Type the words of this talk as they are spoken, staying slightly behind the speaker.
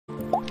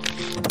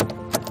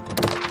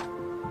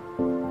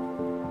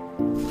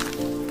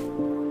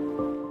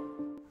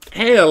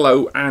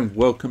Hello and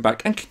welcome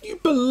back. And can you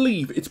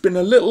believe it's been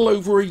a little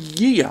over a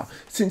year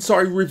since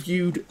I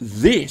reviewed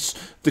this,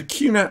 the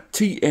QNAP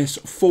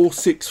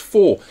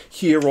TS-464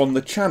 here on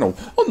the channel.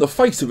 On the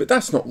face of it,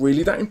 that's not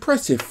really that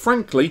impressive.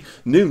 Frankly,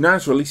 new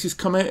NAS releases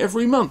come out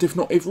every month, if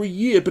not every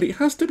year, but it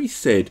has to be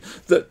said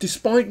that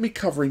despite me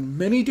covering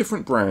many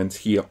different brands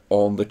here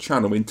on the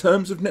channel, in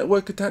terms of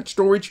network attached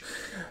storage,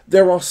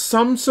 there are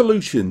some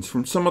solutions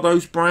from some of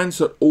those brands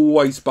that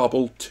always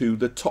bubble to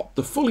the top.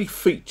 The fully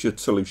featured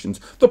solutions,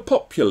 the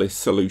populist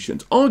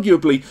solutions,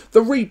 arguably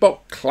the Reebok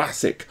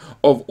classic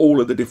of all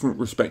of the different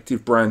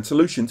respective brand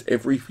solutions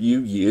every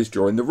few years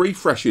during the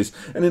refreshes.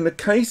 And in the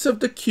case of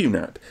the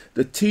QNAP,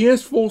 the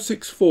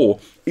TS-464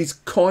 is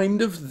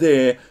kind of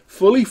their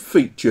fully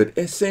featured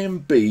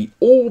SMB,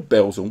 all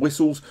bells and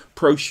whistles,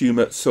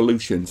 prosumer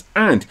solutions.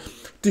 And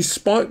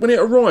despite when it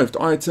arrived,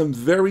 I had some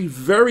very,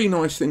 very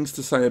nice things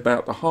to say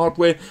about the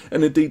hardware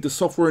and indeed the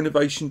software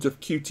innovations of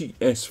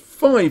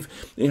QTS5.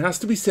 It has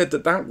to be said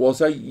that that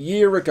was a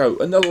year ago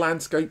and the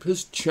landscape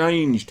has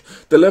changed.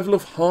 The level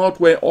of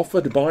hardware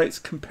offered by its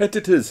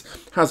competitors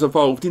has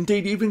evolved.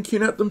 Indeed, even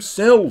QNAP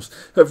themselves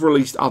have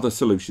released other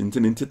solutions.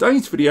 And in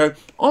today's video,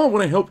 I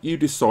want to help you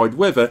decide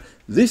whether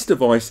this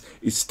device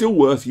is still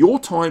worth your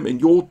time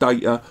and your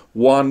data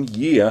 1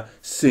 year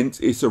since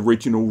its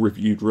original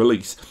reviewed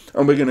release.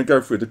 And we're going to go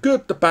through the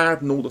good, the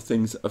bad, and all the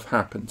things that have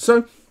happened.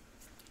 So,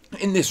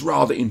 in this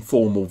rather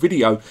informal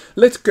video,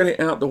 let's get it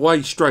out the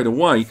way straight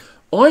away.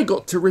 I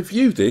got to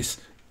review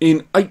this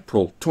in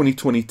April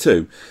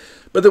 2022.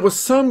 But there were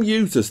some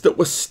users that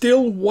were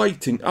still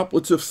waiting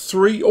upwards of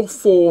 3 or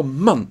 4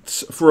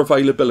 months for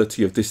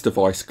availability of this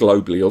device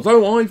globally.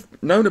 Although I've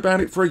known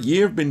about it for a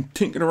year, I've been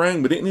tinkering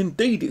around with it, and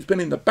indeed it's been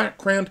in the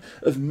background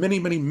of many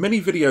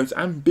videos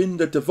and been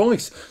the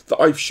device that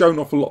I've shown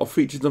off a lot of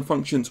features and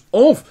functions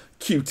of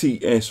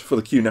QTS for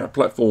the QNAP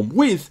platform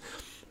with.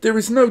 There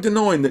is no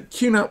denying that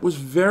QNAP was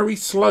very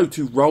slow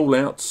to roll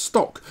out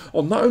stock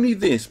on not only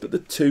this, but the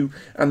 2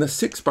 and the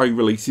 6-bay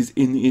releases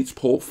in its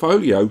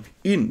portfolio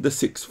in the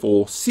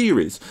 6.4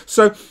 series.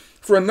 So,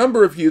 for a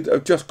number of you that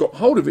have just got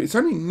hold of it, it's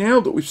only now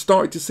that we've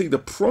started to see the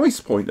price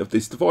point of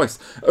this device,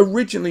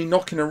 originally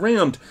knocking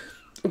around,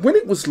 when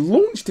it was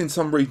launched in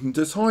some regions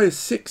as high as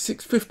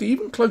 650,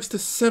 even close to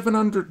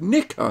 700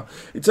 nicker.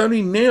 It's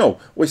only now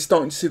we're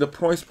starting to see the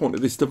price point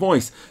of this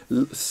device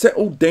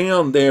settle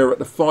down there at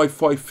the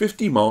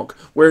 550 mark,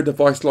 where a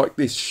device like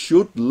this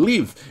should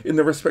live in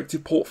the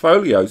respective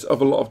portfolios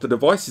of a lot of the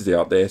devices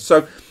out there.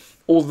 So,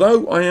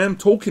 although I am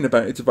talking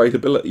about its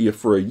availability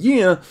for a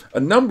year, a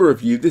number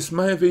of you, this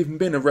may have even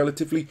been a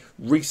relatively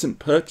recent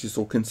purchase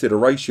or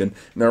consideration.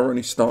 Now we're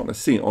only starting to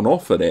see it on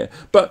offer there.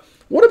 But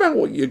what about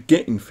what you're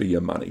getting for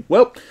your money?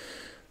 Well,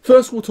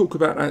 first we'll talk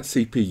about that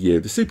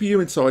CPU. The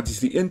CPU inside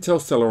is the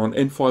Intel Celeron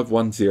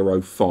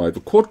N5105, a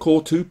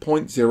quad-core 2.0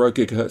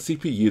 GHz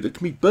CPU that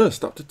can be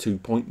burst up to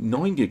 2.9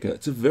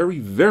 GHz. A very,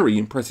 very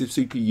impressive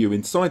CPU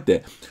inside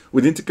there.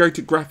 With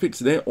integrated graphics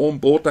there on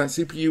board, that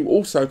CPU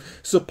also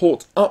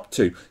supports up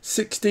to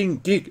 16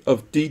 gig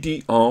of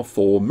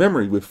DDR4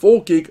 memory, with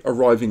 4 gig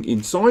arriving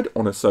inside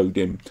on a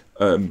SODIMM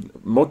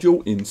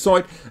module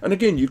inside. And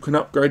again, you can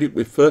upgrade it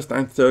with first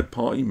and third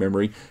party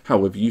memory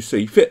however you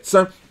see fit.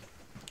 So,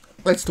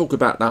 let's talk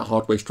about that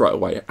hardware straight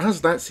away.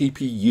 Has that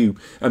CPU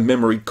and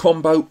memory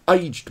combo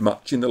aged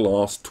much in the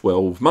last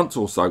 12 months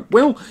or so?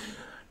 Well,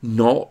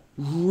 not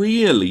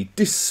really.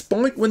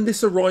 Despite when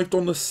this arrived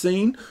on the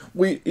scene,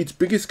 its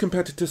biggest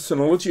competitor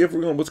Synology,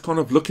 everyone was kind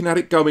of looking at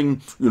it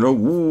going, you know,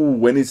 ooh,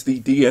 when is the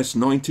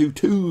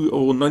DS922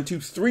 or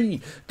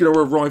 923 going to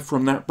arrive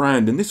from that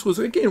brand? And this was,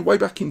 again, way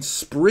back in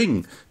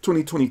spring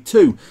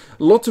 2022.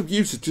 Lots of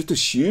users just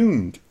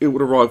assumed it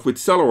would arrive with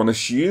Celeron,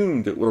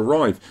 assumed it would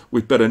arrive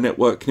with better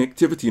network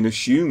connectivity, and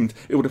assumed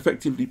it would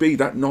effectively be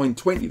that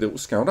 920 that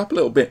was scaled up a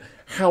little bit.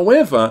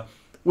 However,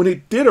 when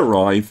it did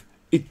arrive,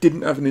 it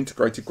didn't have an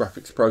integrated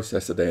graphics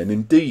processor there. And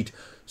indeed,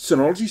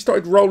 Synology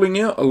started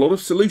rolling out a lot of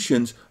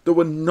solutions that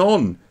were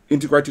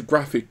non-integrated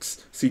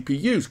graphics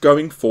CPUs,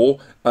 going for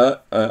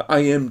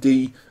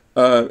AMD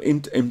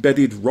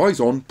embedded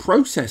Ryzen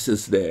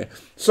processors there.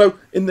 So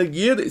in the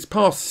year that has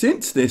passed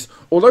since this,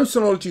 although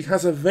Synology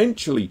has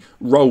eventually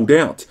rolled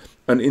out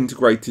an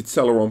integrated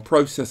Celeron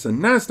processor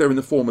NAS there in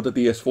the form of the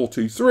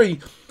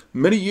DS423,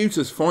 many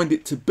users find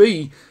it to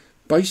be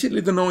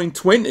basically the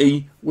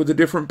 920 with a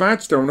different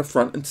badge there on the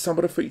front and some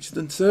of the features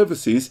and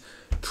services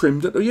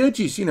trimmed at the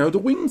edges. You know, the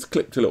wings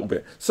clipped a little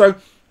bit. So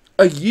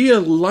a year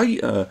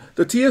later,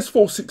 the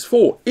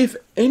TS-464, if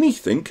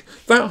anything,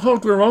 that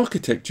hardware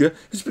architecture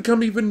has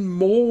become even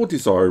more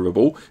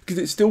desirable because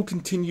it still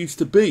continues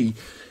to be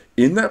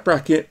in that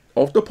bracket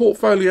of the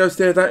portfolios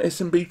there, that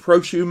SMB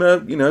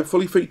prosumer, you know,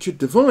 fully featured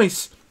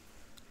device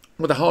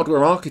with a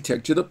hardware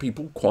architecture that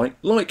people quite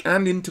like,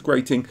 and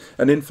integrating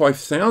an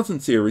N5000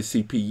 series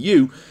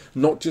CPU,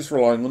 not just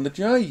relying on the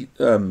J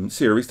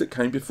series that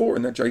came before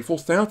in that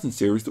J4000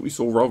 series that we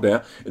saw rolled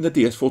out in the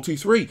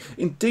DS423.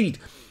 Indeed,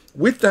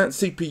 with that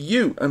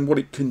CPU and what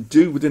it can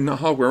do within the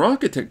hardware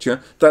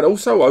architecture, that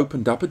also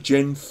opened up a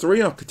Gen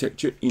 3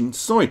 architecture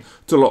inside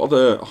to a lot of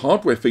the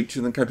hardware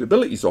features and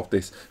capabilities of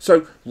this.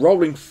 So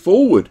rolling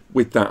forward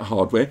with that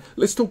hardware,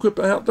 let's talk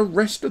about the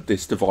rest of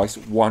this device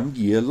 1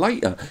 year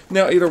later.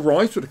 Now, it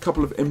arrives with a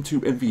couple of M2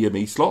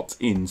 NVMe slots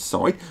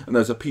inside, and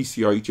there's a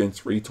PCIe Gen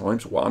 3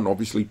 ×1,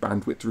 obviously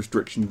bandwidth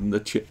restrictions in the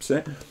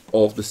chipset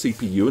of the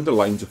CPU and the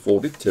lanes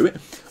afforded to it.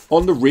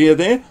 On the rear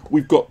there,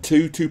 we've got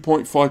two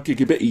 2.5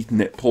 gigabit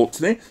Ethernet ports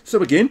there.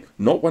 So again,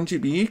 not 1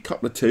 GBE,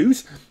 couple of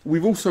twos.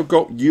 We've also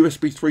got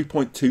USB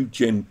 3.2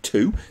 Gen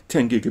 2,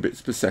 10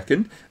 gigabits per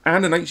second,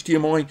 and an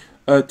HDMI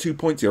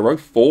 2.0,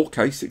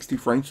 4K 60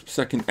 frames per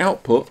second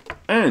output.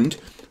 And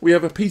we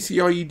have a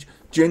PCIe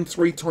Gen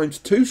 3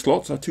 ×2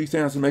 slots, a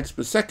 2000 megs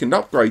per second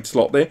upgrade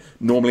slot there.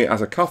 Normally it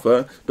has a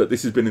cover, but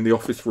this has been in the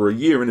office for a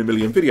year and a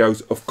million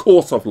videos. Of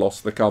course I've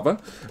lost the cover.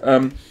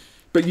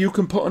 But you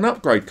can put an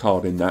upgrade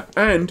card in that,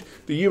 and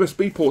the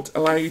USB ports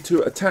allow you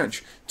to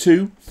attach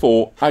 2,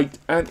 4, 8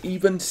 and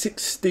even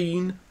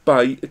 16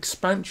 bay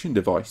expansion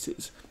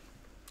devices.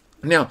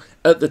 Now,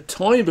 at the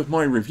time of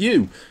my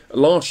review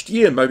last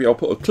year, maybe I'll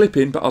put a clip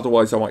in, but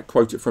otherwise I might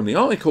quote it from the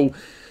article.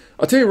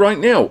 I'll tell you right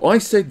now, I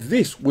said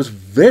this was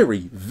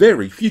very,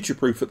 very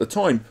future-proof at the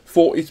time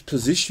for its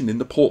position in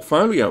the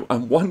portfolio,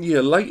 and 1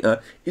 year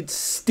later, it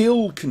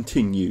still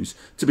continues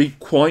to be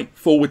quite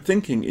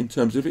forward-thinking in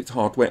terms of its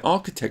hardware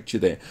architecture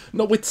there,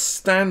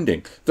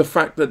 notwithstanding the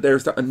fact that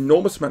there's that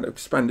enormous amount of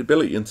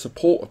expandability and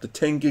support of the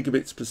 10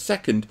 gigabits per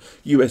second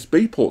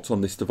USB ports on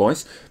this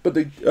device, but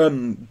the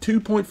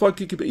 2.5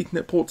 gigabit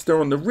Ethernet ports there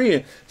on the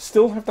rear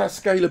still have that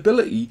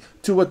scalability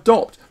to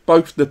adopt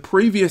both the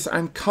previous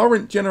and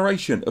current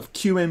generation of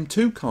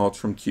QM2 cards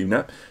from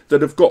QNAP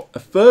that have got a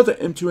further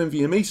M2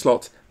 NVMe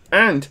slot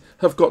and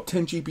have got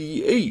 10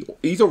 GBE,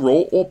 either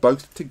raw or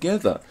both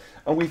together.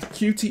 And with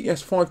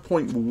QTS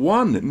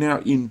 5.1 now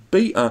in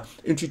beta,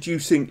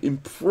 introducing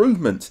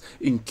improvements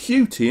in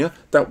Q tier,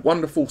 that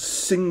wonderful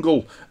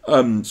single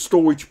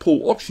storage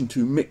pool option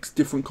to mix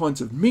different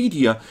kinds of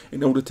media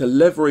in order to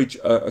leverage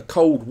a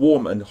cold,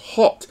 warm and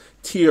hot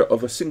tier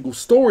of a single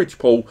storage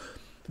pool.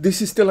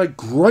 This is still a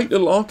great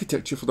little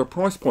architecture for the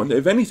price point that,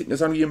 if anything,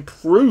 has only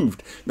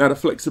improved now the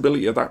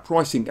flexibility of that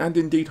pricing, and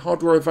indeed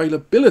hardware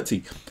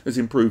availability has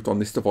improved on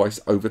this device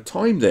over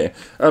time there.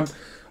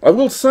 I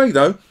will say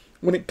though,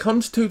 when it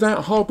comes to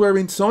that hardware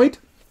inside,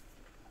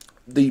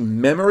 the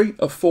memory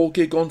of 4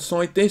 gig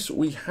inside this,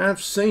 we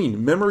have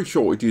seen memory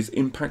shortages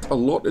impact a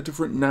lot of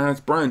different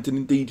NAS brands and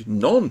indeed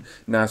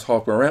non-NAS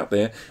hardware out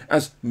there,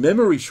 as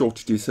memory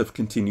shortages have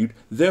continued,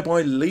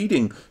 thereby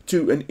leading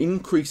to an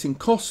increase in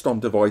cost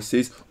on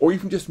devices or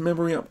even just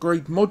memory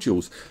upgrade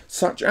modules,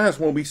 such as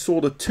when we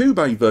saw the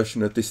 2-bay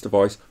version of this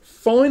device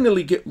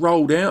finally get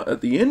rolled out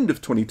at the end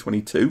of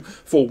 2022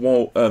 for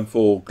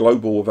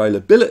global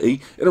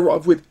availability. It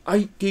arrived with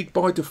 8 gig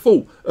by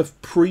default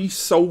of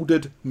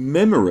pre-soldered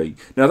memory.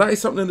 Now that is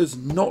something that has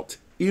not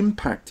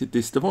impacted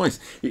this device.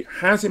 It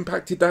has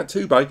impacted that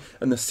 2-bay,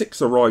 and the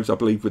 6 arrives, I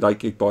believe, with 8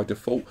 gig by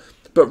default.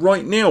 But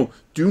right now,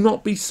 do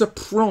not be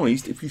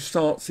surprised if you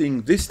start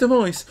seeing this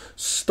device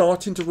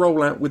starting to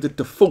roll out with a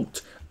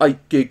default 8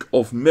 gig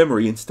of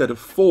memory instead of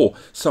 4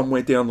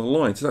 somewhere down the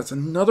line. So that's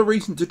another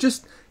reason to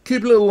just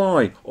keep a little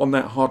eye on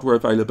that hardware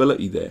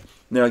availability there.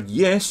 Now,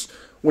 yes,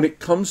 when it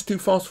comes to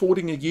fast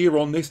forwarding a year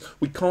on this,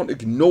 we can't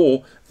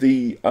ignore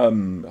the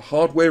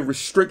hardware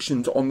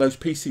restrictions on those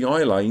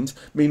PCI lanes,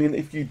 meaning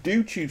if you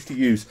do choose to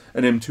use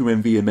an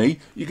M2 NVMe,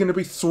 you're going to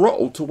be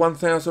throttled to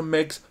 1000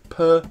 megs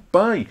per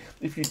bay.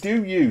 If you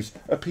do use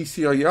a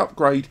PCIe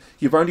upgrade,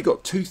 you've only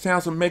got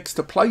 2000 megs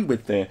to play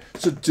with there.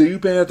 So do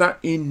bear that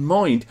in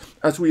mind,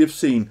 as we have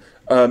seen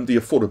the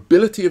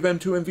affordability of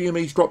M2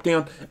 NVMe's drop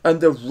down and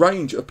the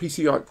range of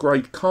PCI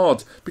upgrade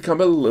cards become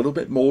a little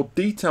bit more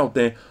detailed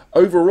there,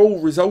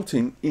 overall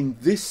resulting in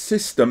this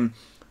system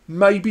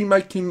maybe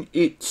making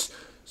its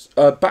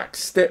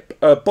backstep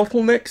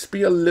bottlenecks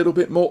be a little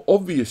bit more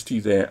obvious to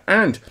you there.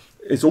 And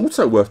it's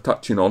also worth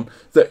touching on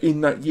that in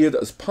that year that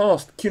has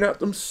passed, QNAP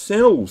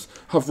themselves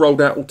have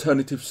rolled out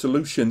alternative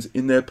solutions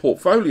in their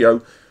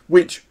portfolio,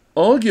 which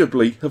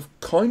arguably have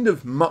kind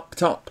of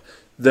mucked up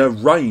the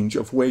range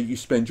of where you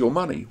spend your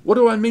money. What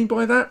do I mean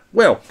by that?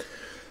 Well,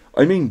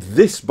 I mean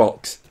this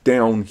box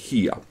down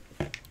here.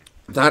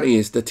 That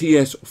is the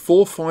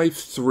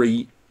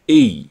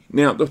TS-453E.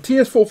 Now, the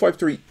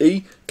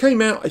TS-453E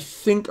came out, I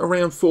think,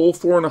 around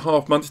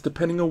 4.5 months,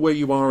 depending on where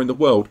you are in the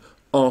world,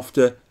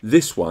 after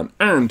this one.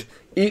 And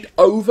it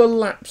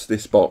overlaps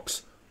this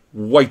box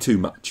way too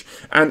much.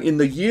 And in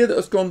the year that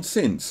has gone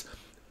since,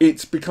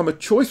 it's become a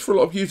choice for a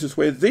lot of users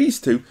where these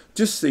two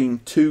just seem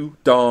too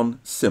darn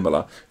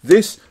similar.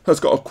 This has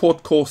got a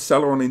quad-core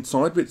Celeron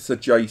inside, but it's a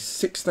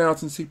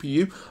J6000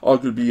 CPU,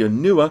 arguably a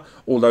newer,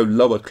 although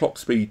lower clock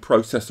speed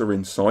processor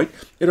inside.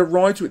 It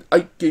arrives with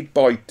 8 gig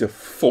by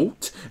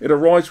default. It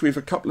arrives with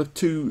a couple of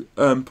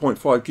 2.5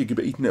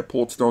 gigabit Ethernet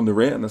ports on the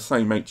rear and the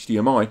same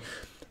HDMI.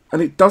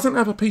 and it doesn't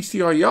have a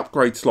PCIe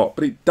upgrade slot,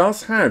 but it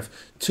does have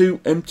two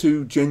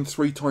M2 Gen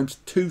 3 x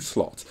 2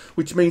 slots,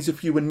 which means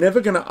if you were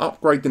never going to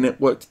upgrade the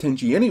network to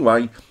 10G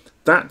anyway,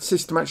 that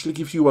system actually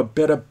gives you a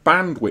better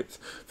bandwidth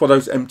for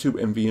those M2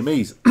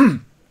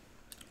 NVMEs.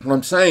 What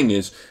I'm saying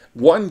is,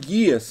 1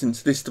 year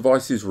since this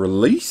device's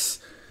release,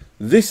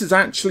 this is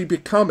actually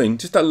becoming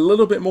just a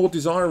little bit more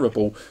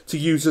desirable to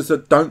users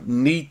that don't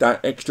need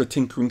that extra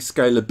tinkering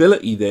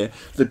scalability there,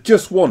 that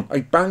just want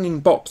a banging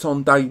box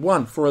on day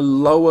one for a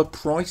lower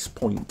price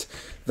point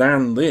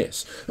than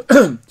this.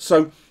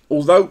 So,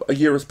 although a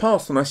year has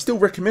passed, and I still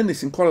recommend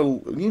this in quite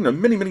a,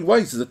 many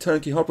ways as a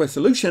turnkey hardware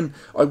solution,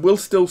 I will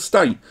still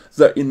state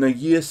that in the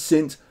year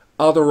since,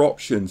 other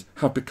options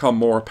have become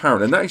more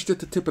apparent, and that is just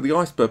the tip of the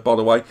iceberg, by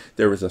the way.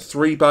 There is a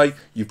 3-bay,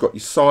 you've got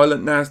your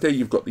silent NAS there,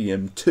 you've got the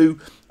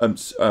M2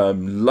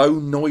 low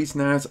noise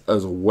NAS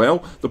as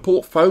well. The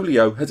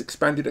portfolio has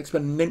expanded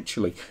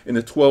exponentially in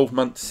the 12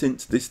 months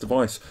since this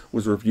device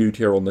was reviewed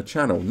here on the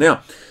channel.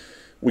 Now,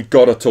 we've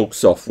got to talk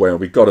software,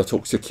 we've got to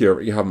talk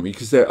security, haven't we?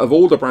 Because of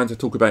all the brands I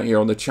talk about here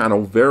on the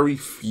channel, very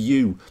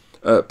few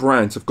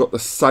brands have got the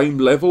same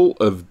level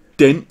of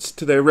dents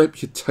to their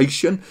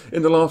reputation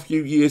in the last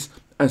few years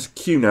as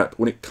QNAP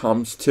when it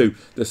comes to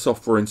the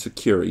software and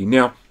security.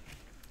 Now,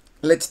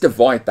 let's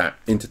divide that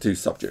into two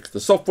subjects,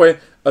 the software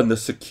and the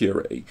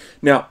security.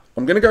 Now,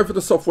 I'm going to go for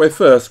the software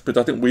first, but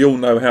I think we all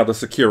know how the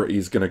security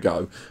is going to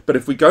go. But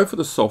if we go for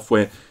the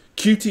software,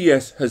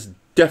 QTS has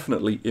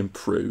definitely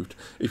improved.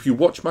 If you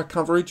watch my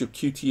coverage of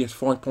QTS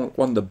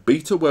 5.1, the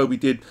beta, where we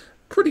did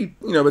pretty,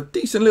 a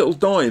decent little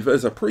dive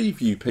as a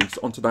preview piece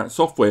onto that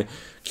software.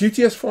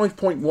 QTS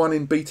 5.1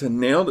 in beta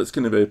now, that's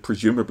going to be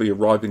presumably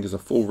arriving as a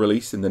full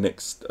release in the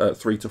next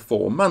 3 to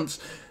 4 months.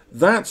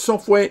 That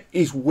software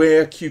is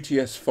where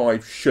QTS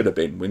 5 should have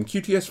been. When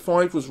QTS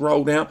 5 was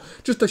rolled out,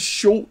 just a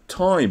short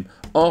time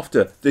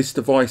after this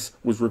device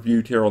was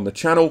reviewed here on the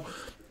channel,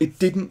 it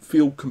didn't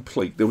feel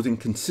complete. There was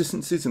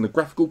inconsistencies in the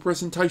graphical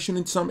presentation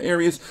in some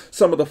areas.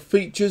 Some of the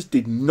features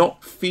did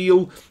not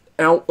feel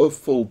out of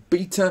full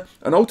beta,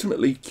 and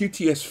ultimately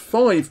QTS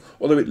 5,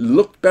 although it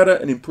looked better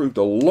and improved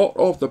a lot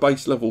of the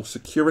base level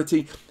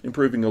security,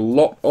 improving a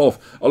lot of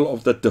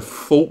the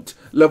default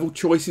level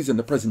choices and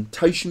the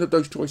presentation of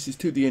those choices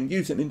to the end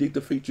user, and indeed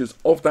the features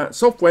of that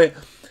software,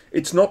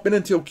 it's not been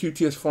until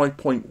QTS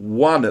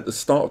 5.1 at the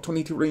start of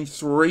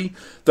 2023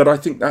 that I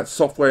think that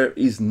software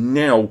is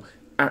now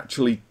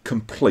actually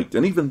complete,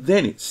 and even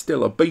then it's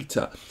still a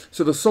beta.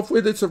 So the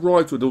software that's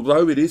arrived with,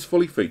 although it is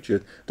fully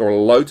featured, there are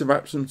loads of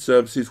apps and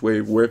services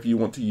wherever you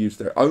want to use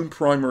their own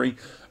primary,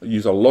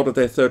 use a lot of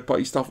their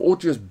third-party stuff, or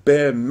just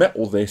bare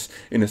metal this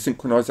in a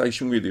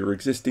synchronization with your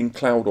existing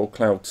cloud or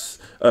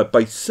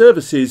cloud-based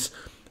services.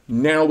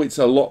 Now it's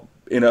a lot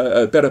in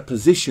a better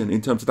position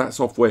in terms of that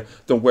software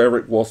than where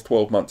it was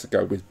 12 months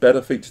ago, with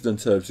better features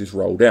and services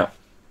rolled out.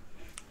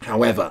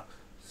 However,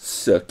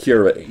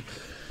 security.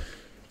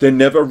 They're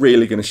never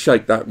really going to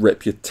shake that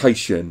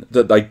reputation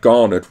that they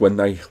garnered when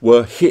they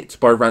were hit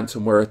by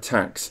ransomware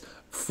attacks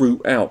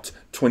throughout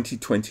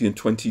 2020 and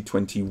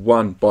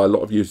 2021 by a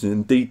lot of users, and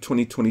indeed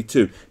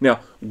 2022. Now,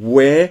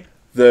 where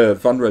the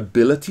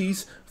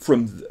vulnerabilities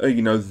from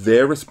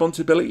their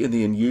responsibility and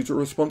the end user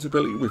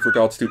responsibility with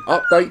regards to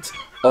updates,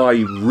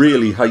 I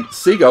really hate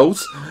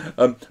Seagulls,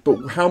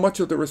 but how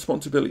much of the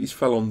responsibilities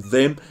fell on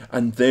them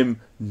and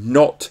them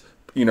not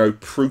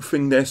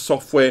proofing their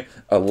software,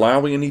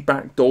 allowing any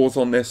backdoors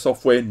on their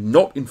software,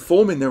 not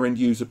informing their end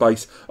user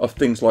base of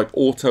things like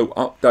auto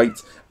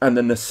updates and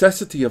the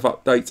necessity of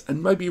updates,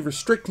 and maybe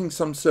restricting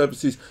some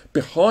services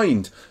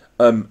behind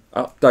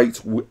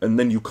updates, and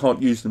then you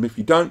can't use them if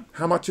you don't.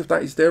 How much of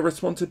that is their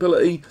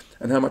responsibility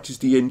and how much is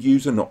the end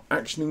user not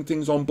actioning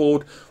things on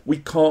board? We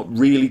can't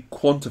really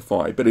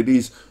quantify, but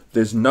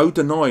there's no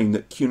denying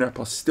that QNAP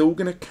are still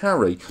going to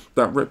carry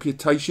that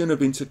reputation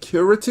of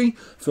insecurity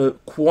for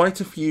quite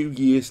a few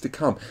years to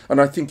come.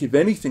 And I think, if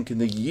anything, in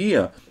the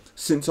year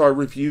since I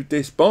reviewed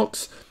this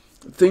box,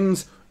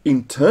 things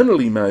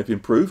internally may have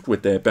improved,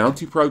 with their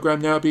bounty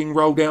program now being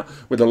rolled out,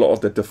 with a lot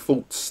of the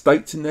default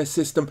states in their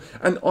system,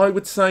 and I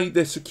would say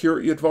their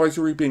security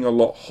advisory being a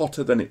lot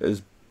hotter than it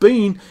has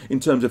been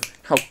in terms of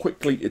how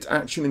quickly it's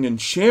actioning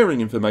and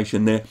sharing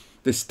information there.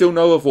 There's still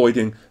no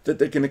avoiding that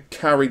they're going to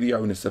carry the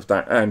onus of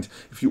that. And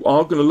if you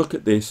are going to look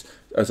at this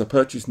as a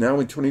purchase now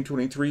in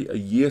 2023, a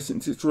year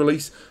since its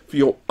release, for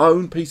your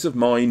own peace of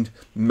mind,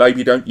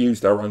 maybe don't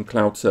use their own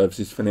cloud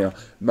services for now.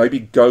 Maybe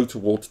go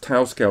towards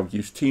Tailscale,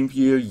 use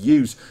TeamViewer,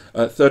 use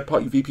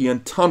third-party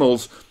VPN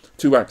tunnels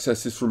to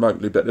access this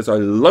remotely. But as a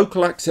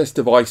local access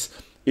device,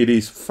 it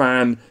is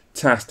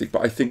fantastic,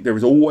 but I think there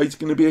is always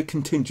going to be a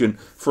contingent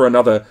for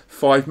another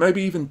 5,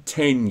 maybe even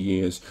 10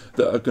 years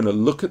that are going to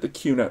look at the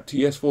QNAP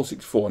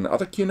TS-464 and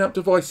other QNAP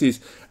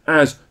devices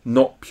as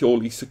not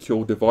purely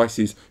secure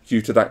devices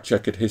due to that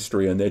checkered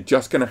history, and they're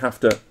just going to have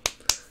to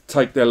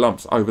take their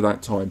lumps over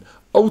that time.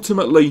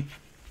 Ultimately,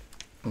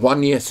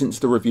 1 year since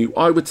the review,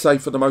 I would say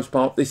for the most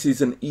part this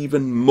is an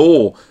even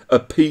more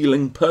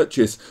appealing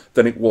purchase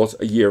than it was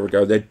a year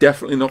ago. They're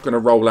definitely not going to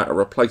roll out a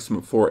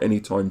replacement for it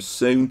anytime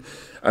soon,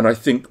 and I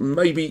think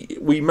maybe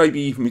we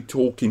even be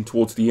talking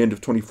towards the end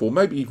of 24,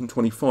 maybe even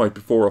 25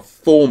 before a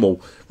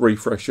formal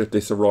refresh of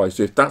this arrives.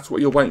 So if that's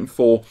what you're waiting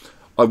for,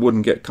 I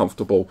wouldn't get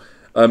comfortable.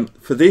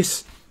 For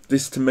this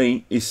to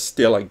me is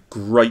still a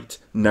great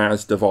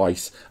NAS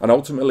device, and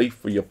ultimately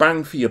for your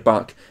bang for your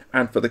buck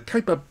and for the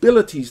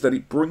capabilities that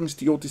it brings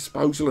to your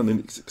disposal and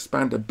its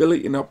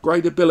expandability and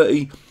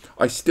upgradability,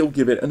 I still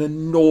give it an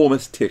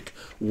enormous tick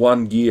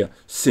 1 year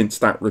since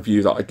that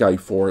review that I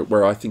gave for it,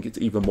 where I think it's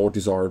even more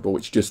desirable.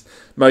 It's just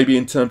maybe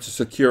in terms of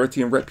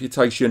security and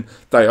reputation,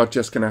 they are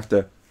just going to have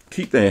to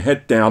keep their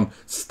head down,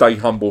 stay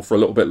humble for a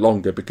little bit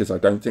longer, because I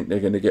don't think they're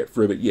going to get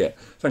through it yet.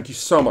 Thank you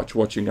so much for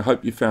watching. I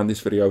hope you found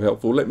this video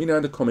helpful. Let me know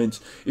in the comments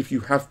if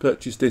you have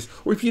purchased this,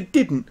 or if you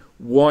didn't,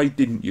 why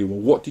didn't you, or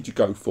what did you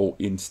go for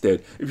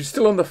instead? If you're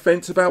still on the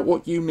fence about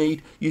what you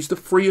need, use the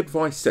free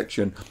advice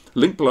section,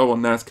 link below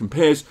on NAS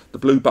Compares, the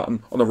blue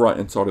button on the right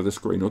hand side of the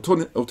screen.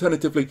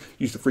 Alternatively,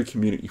 use the free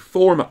community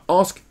forum at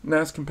Ask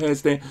NAS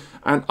Compares there.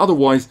 And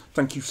otherwise,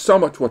 thank you so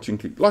much for watching.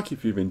 Click like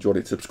if you've enjoyed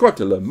it, subscribe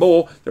to learn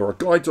more. There are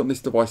guides on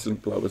this device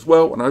link below as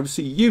well, and I will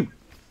see you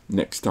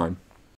next time.